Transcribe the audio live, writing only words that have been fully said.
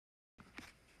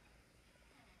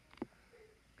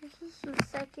is the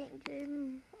second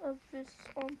game of this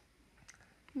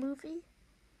movie,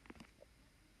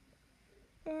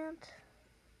 and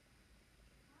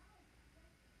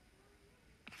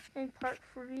in part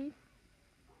 3.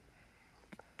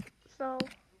 So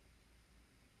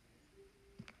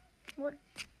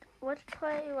let's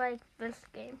play like this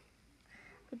game,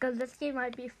 because this game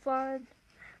might be fun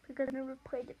because I've never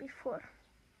played it before.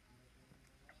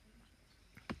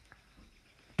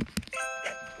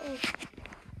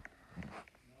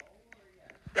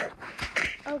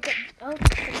 Okay. Oh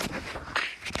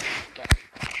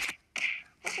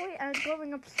wait, I'm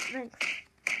going up strength.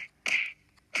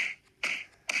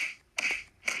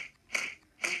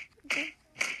 Okay.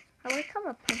 I like how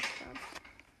a punch sounds.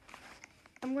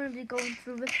 I'm gonna be going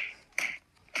through this.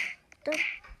 Dun,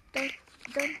 dun,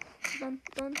 dun, dun,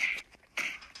 dun.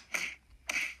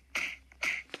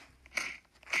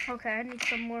 Okay, I need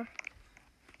some more.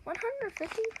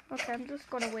 150? Okay, I'm just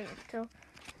gonna wait until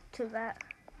that.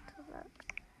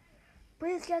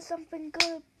 Please get something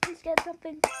good. Please get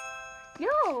something.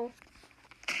 Yo!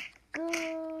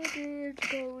 Goaded.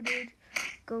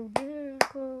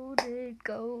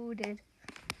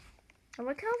 I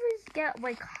like how these get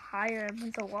like higher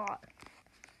with a lot.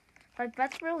 Like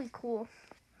that's really cool.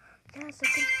 Yes,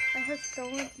 I have so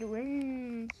much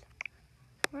wins.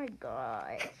 My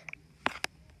God.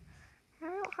 I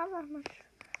don't have that much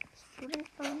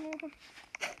strength anymore.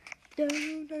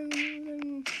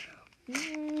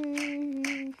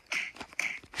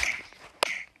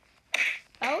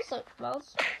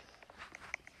 Mouse.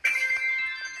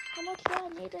 How much do I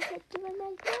need to hit to the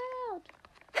max out?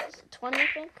 Is it 20, I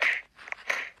think?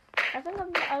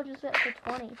 I'll just get to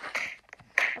 20.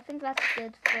 I think that's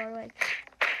good for like,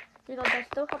 because I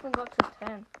still haven't got to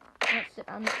 10. That's it. I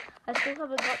still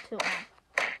haven't got to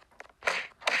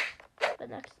the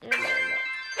next area.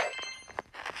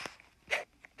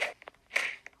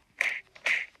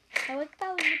 I like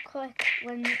how you click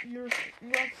when you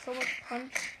have so much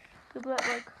punch. You get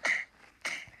like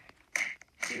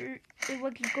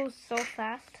you go so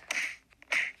fast.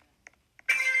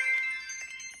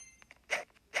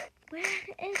 Where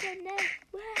is the next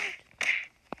word?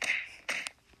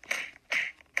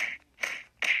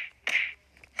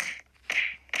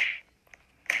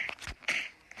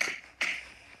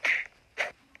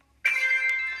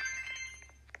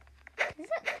 Is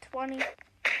it 20?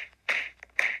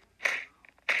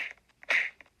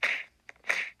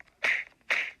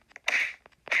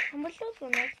 How much does the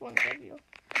next one give you?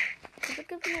 Does it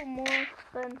give you more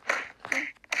than 10?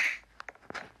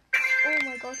 Oh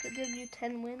my gosh, it gives you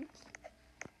 10 wins.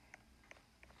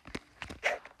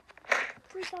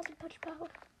 3,000 punch power.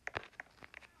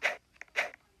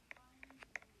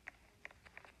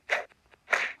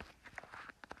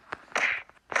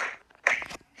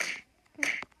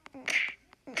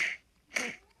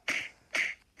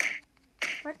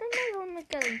 Why think I only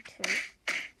getting 2?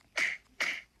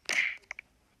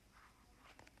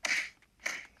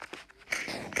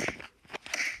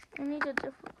 I need a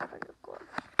different kind of glove.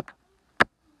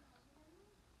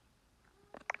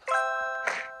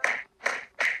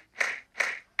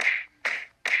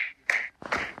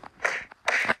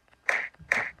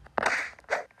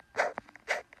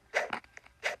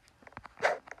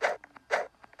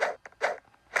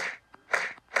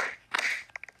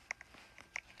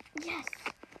 Yes!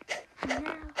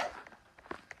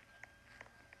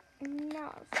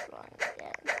 Now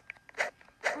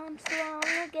I'm strong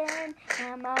again.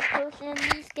 I'm out pushing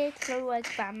these gates so I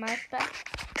find my fat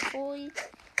boy.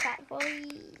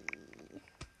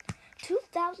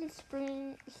 2,000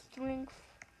 strength.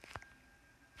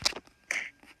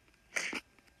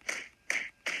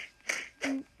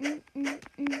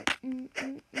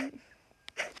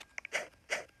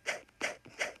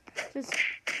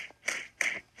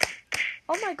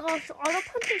 Oh my gosh, auto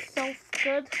punch is so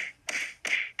good.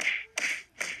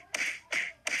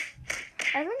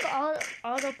 I think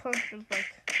auto punch is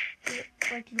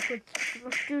like you could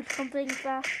do something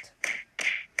fast.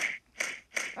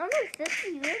 Only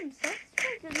 50 wins. That's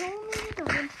like you only need to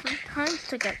win 3 times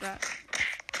to get that.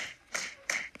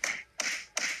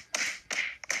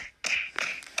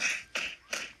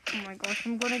 Oh my gosh,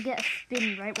 I'm gonna get a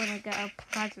spin right when I get a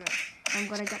present. I'm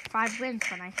gonna get 5 wins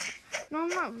when I. No, I'm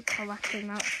not collecting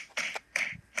that.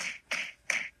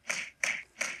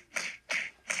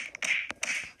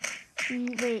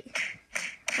 Wait,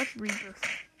 let's read this.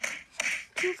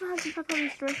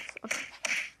 2,500 strength. Okay.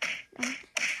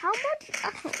 How much?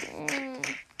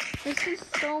 This is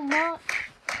so much.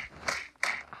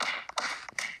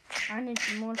 I need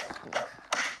more stuff.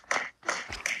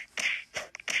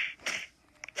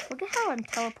 Look at how I'm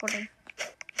teleporting.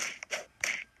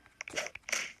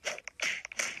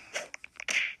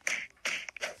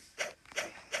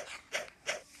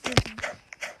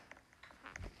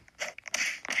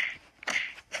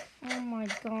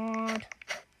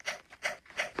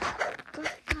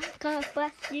 God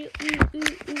bless you.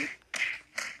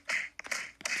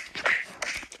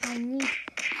 I need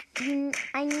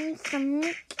some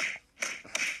milk.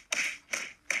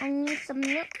 I need some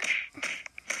milk.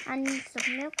 I need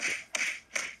some milk.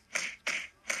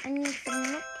 I need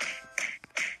some milk.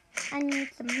 I need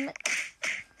some milk.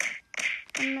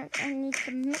 I need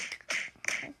some milk.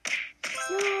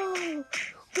 Yo,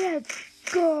 let's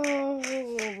go.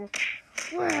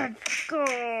 Let's go.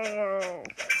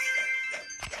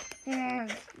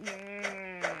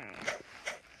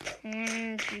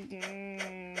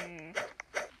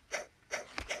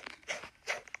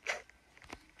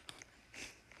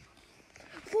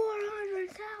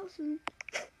 $400,000.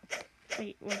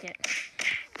 Wait, look at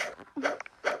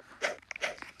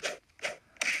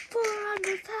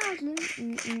 400,000.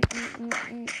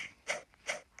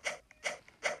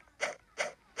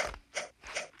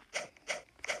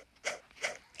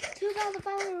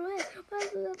 2,500.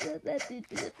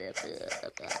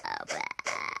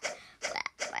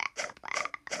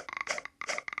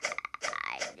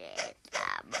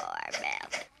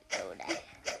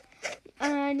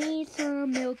 I need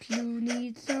some milk, you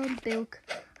need some milk.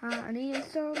 I need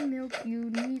some milk, you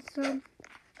need some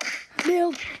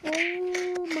milk.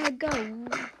 Oh my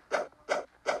God.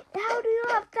 How do you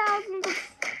have thousands of...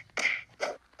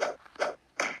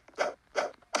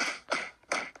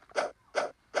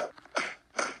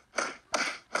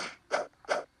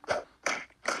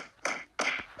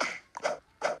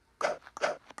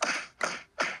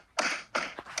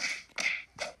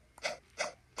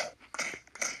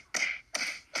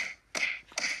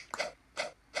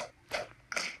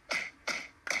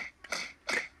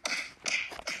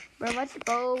 Bro, let's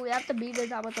go. We have to beat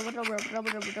it out with the...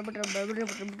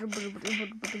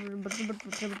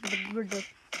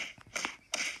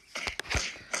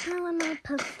 How am I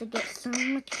supposed to get so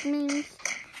much names?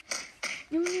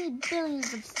 You need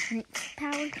billions of snakes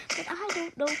power, but I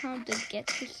don't know how to get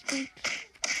the snakes.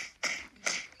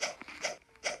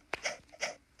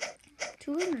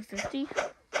 250.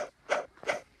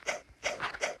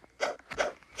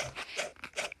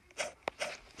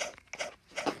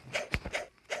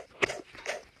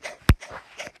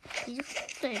 Did you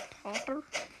say popper?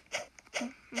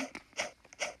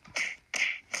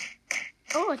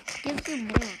 Oh, it gives you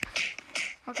more.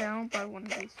 Okay, I'll buy one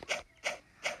of these.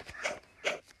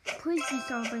 Please be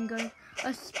something good.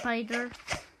 A spider.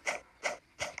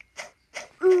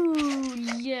 Ooh,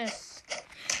 yes.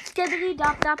 Skibbity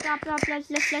dop dop dop dop let's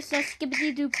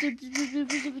skibbity doop doop doop doop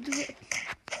doop doop doop.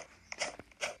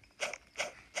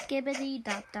 Skibbity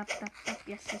dop dop dop dop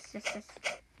yes.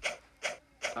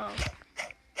 Oh.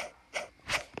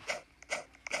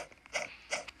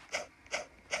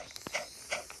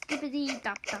 Skibbity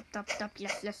dop dop dop dop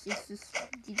yes.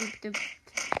 Doop doop.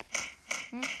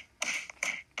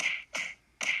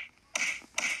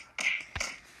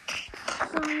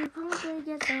 So you probably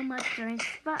get so much strength,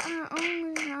 but I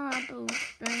only have boost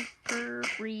strength per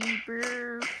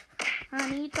rebirth. I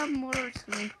need some more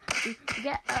strength to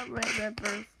get a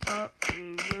rebirth up.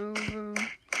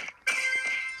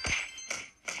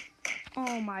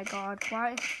 Oh my God,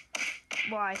 why?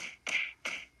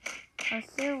 I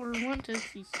still want to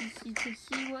see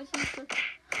what he put.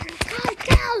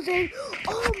 5,000!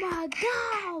 Oh my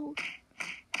God!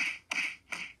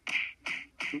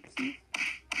 Oopsie.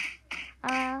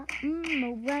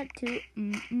 What to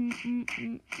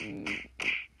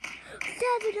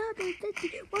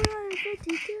 750,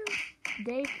 152.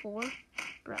 Day 4,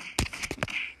 bro.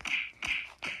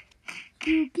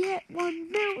 You get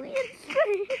 1 million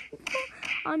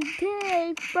on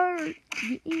day 1.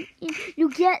 You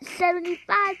get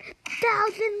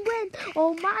 75,000 wins.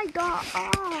 Oh my God!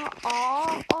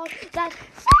 Oh, that's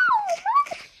so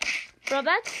much, bro.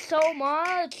 That's so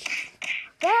much.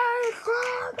 That is so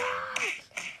much.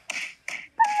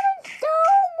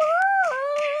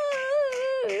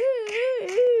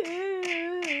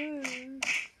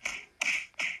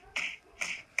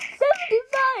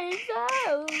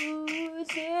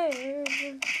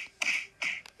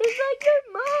 It's like your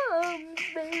mom's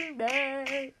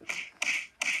baby.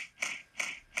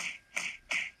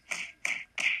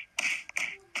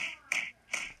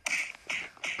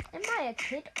 Am I a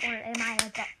kid or am I a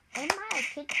dog? Am I a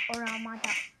kid or am I a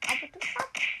dog?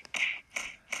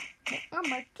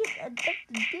 I'm a kid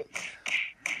addicted.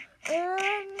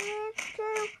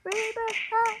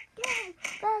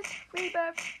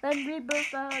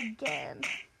 Rebirth again.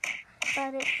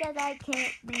 But it says I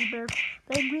can't rebirth.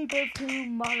 Then rebirth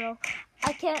tomorrow.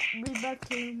 I can't rebirth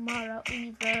tomorrow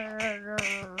either.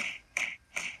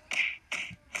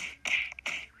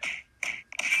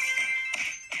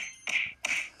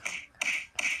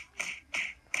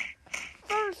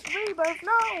 First rebirth.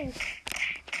 No.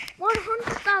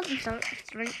 100,000. So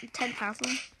it's 10,000.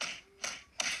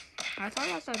 I thought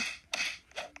I said.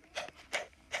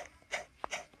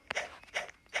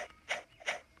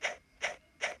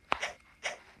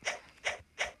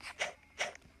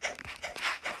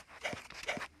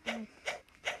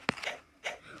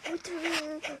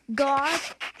 God.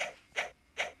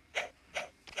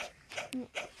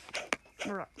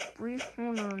 We're at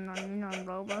 399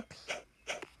 Robux.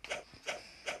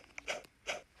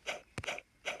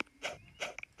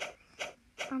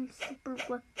 I'm super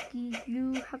lucky.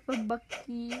 You have a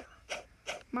bucky.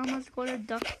 Mama's got a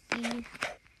ducky.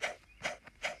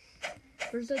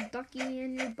 There's a ducky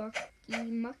in your bucky.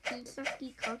 Mucky,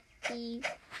 sucky, cucky.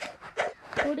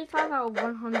 45 out of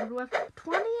 100 left.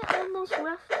 20 almost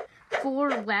left. 4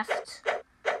 left.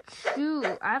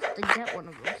 Shoot, I have to get one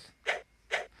of those.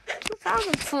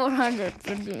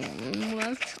 2,450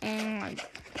 left. Oh my god.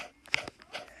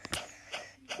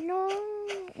 No,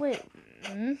 wait.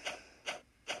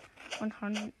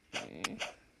 100.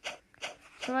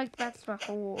 So like that's the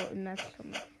whole, and that's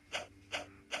something.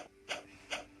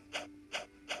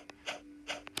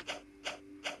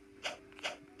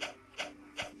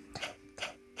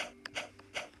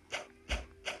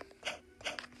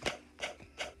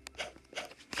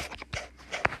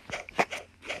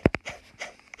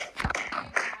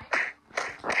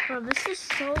 Bro, this is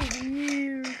so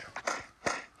weird.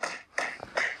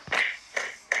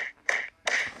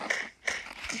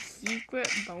 A secret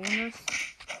bonus.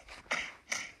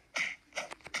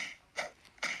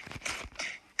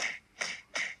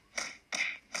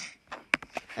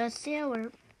 Let's see how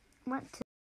it went to.